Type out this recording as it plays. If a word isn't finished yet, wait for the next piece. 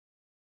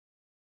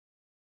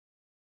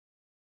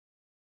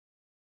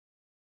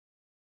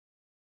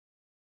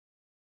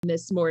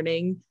This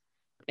morning,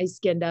 I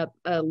skinned up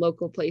a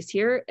local place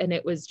here and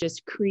it was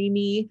just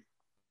creamy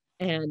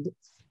and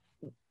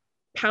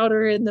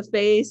powder in the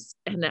face.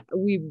 And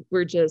we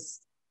were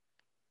just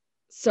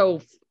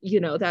so,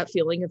 that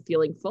feeling of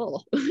feeling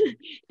full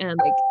and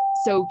like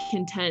so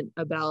content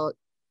about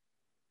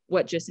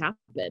what just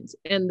happened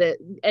and that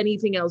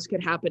anything else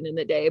could happen in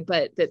the day,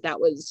 but that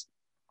was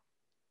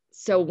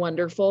so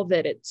wonderful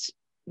that it's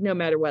no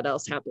matter what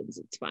else happens,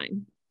 it's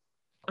fine.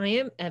 I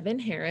am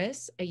Evin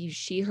Harris. I use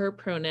she, her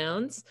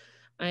pronouns.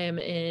 I am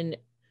in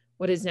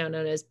what is now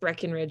known as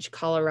Breckenridge,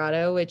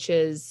 Colorado, which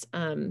is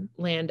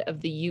land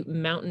of the Ute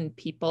Mountain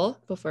people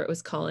before it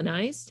was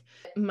colonized.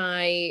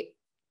 My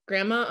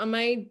grandma on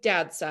my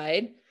dad's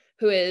side,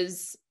 who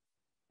is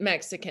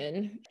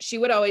Mexican, she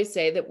would always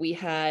say that we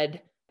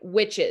had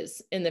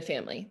witches in the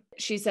family.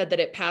 She said that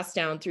it passed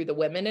down through the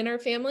women in our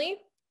family.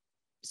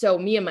 So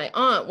me and my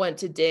aunt went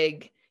to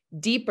dig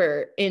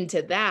deeper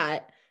into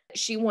that.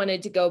 She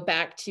wanted to go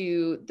back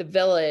to the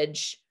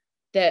village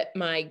that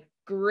my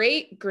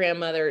great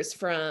grandmother's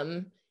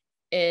from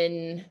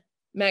in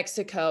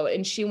Mexico.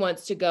 And she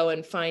wants to go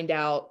and find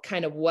out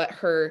kind of what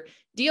her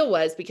deal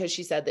was, because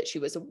she said that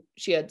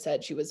she had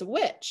said she was a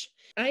witch.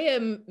 I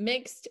am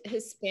mixed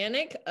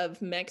Hispanic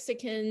of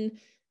Mexican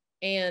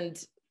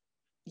and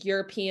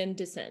European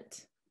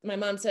descent. My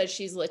mom says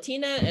she's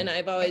Latina, and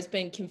I've always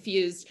been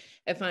confused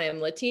if I am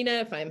Latina,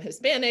 if I'm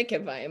Hispanic,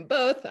 if I am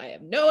both. I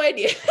have no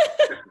idea.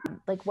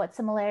 Like, what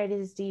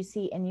similarities do you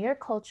see in your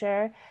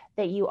culture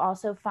that you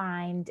also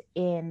find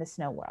in the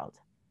snow world?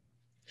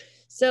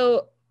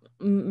 So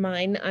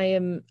mine, I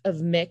am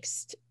of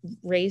mixed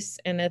race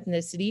and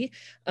ethnicity.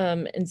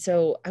 And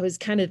so I was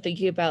kind of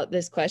thinking about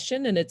this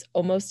question, and it's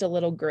almost a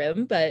little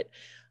grim, but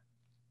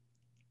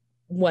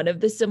one of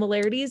the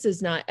similarities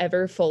is not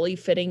ever fully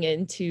fitting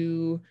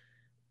into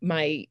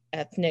my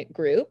ethnic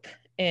group.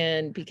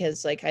 And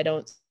because like I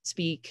don't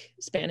speak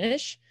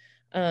Spanish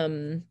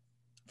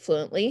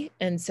fluently,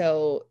 and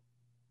so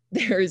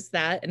there's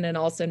that. And then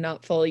also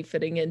not fully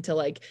fitting into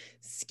like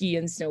ski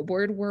and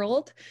snowboard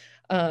world.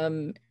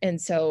 And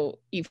so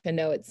even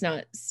though it's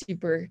not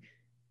super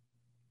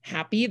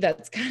happy,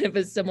 that's kind of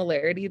a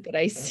similarity that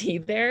I see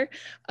there,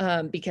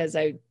 because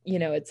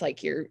it's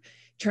like you're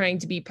trying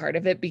to be part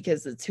of it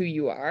because it's who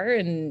you are,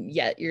 and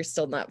yet you're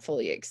still not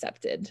fully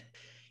accepted.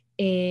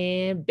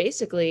 And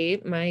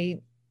basically my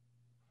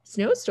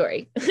snow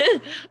story.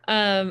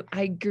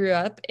 I grew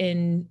up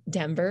in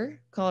Denver,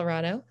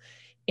 Colorado,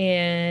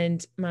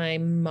 and my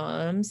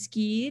mom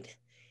skied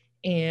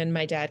and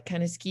my dad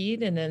kind of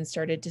skied and then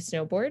started to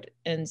snowboard.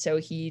 And so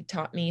he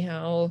taught me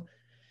how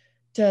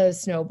to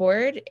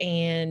snowboard,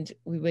 and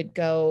we would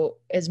go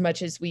as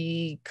much as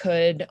we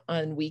could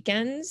on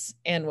weekends.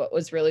 And what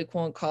was really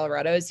cool in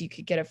Colorado is you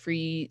could get a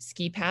free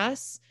ski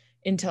pass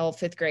until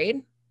 5th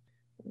grade.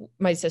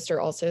 My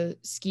sister also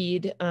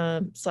skied /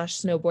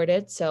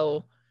 snowboarded.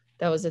 So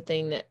that was a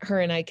thing that her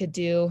and I could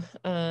do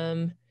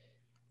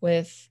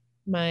with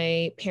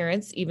my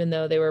parents, even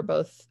though they were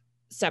both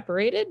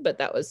separated, but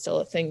that was still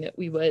a thing that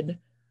we would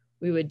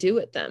do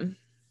with them.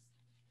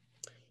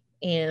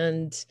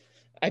 And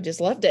I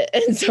just loved it.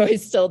 And so I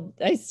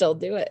still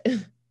do it.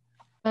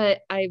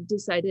 But I've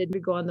decided to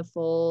go on the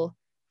full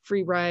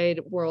free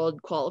ride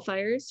world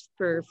qualifiers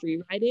for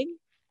free riding.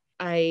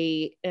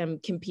 I am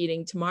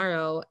competing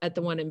tomorrow at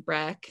the one in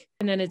Breck,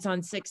 and then it's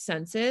on Six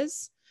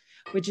Senses,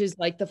 which is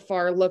like the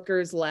far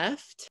lookers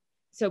left.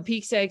 So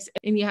Peak Six,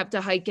 and you have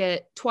to hike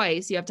it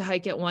twice. You have to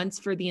hike it once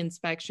for the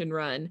inspection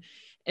run,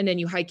 and then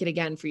you hike it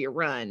again for your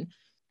run.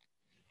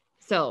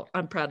 So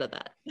I'm proud of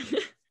that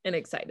and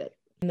excited.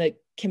 In the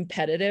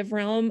competitive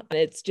realm,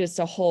 it's just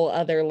a whole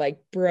other like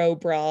bro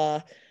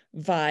bra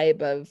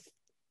vibe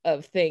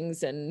of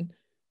things, and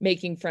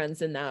making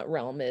friends in that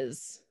realm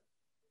is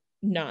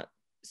not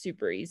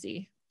super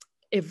easy.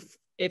 If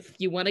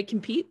you want to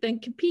compete, then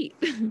compete.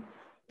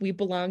 We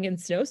belong in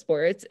snow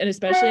sports, and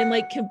especially in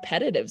like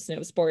competitive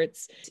snow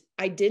sports.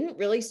 I didn't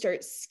really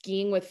start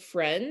skiing with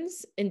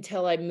friends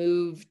until I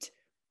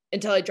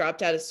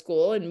dropped out of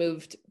school and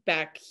moved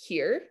back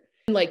here.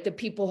 And like the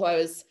people who I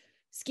was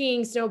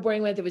skiing,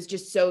 snowboarding with, it was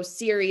just so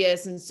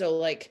serious. And so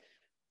like,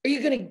 are you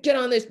going to get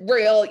on this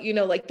rail?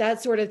 Like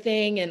that sort of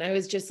thing. And I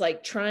was just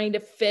like trying to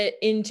fit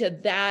into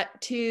that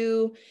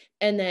too.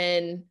 And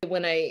then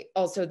when I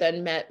also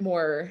then met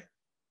more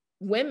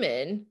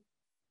women,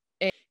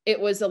 it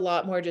was a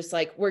lot more just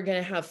like, we're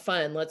going to have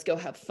fun. Let's go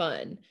have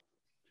fun.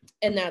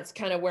 And that's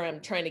kind of where I'm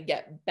trying to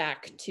get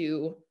back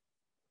to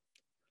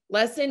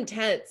less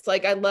intense.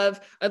 Like I love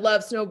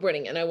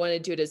snowboarding, and I want to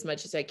do it as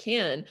much as I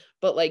can,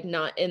 but like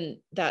not in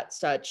that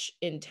such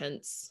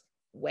intense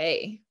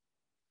way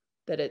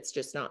that it's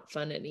just not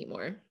fun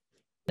anymore.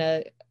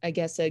 I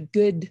guess a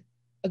good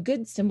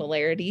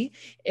similarity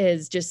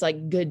is just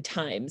like good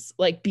times,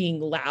 like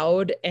being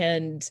loud.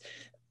 And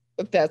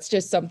that's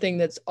just something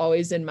that's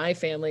always in my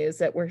family, is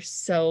that we're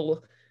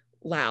so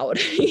loud,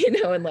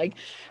 and like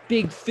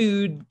big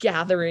food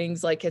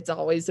gatherings, like it's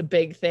always a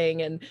big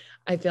thing. And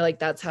I feel like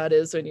that's how it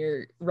is when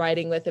you're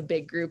riding with a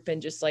big group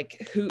and just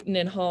like hooting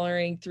and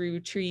hollering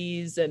through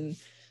trees. And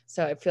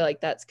So I feel like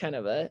that's kind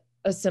of a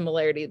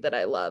similarity that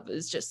I love,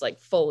 is just like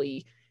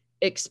fully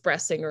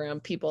expressing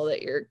around people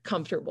that you're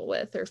comfortable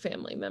with, or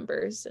family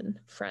members and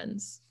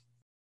friends.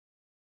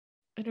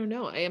 I don't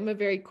know. I am a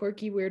very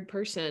quirky, weird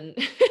person.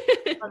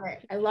 Love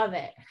it. I love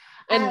it.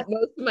 And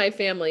most of my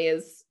family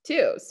is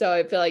too. So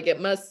I feel like it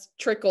must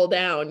trickle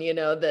down, you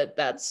know,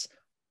 that's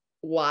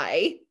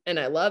why. And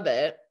I love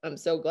it. I'm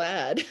so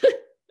glad.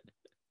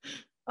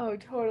 Oh,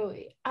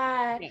 totally.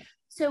 Yeah.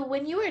 So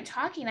when you were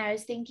talking, I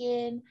was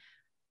thinking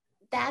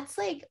that's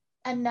like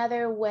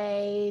another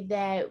way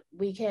that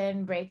we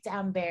can break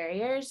down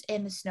barriers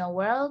in the snow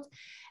world,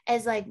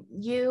 is like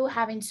you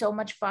having so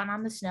much fun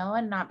on the snow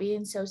and not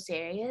being so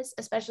serious,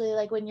 especially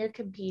like when you're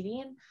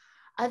competing.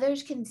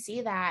 Others can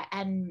see that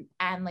and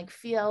like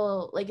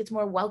feel like it's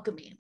more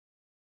welcoming.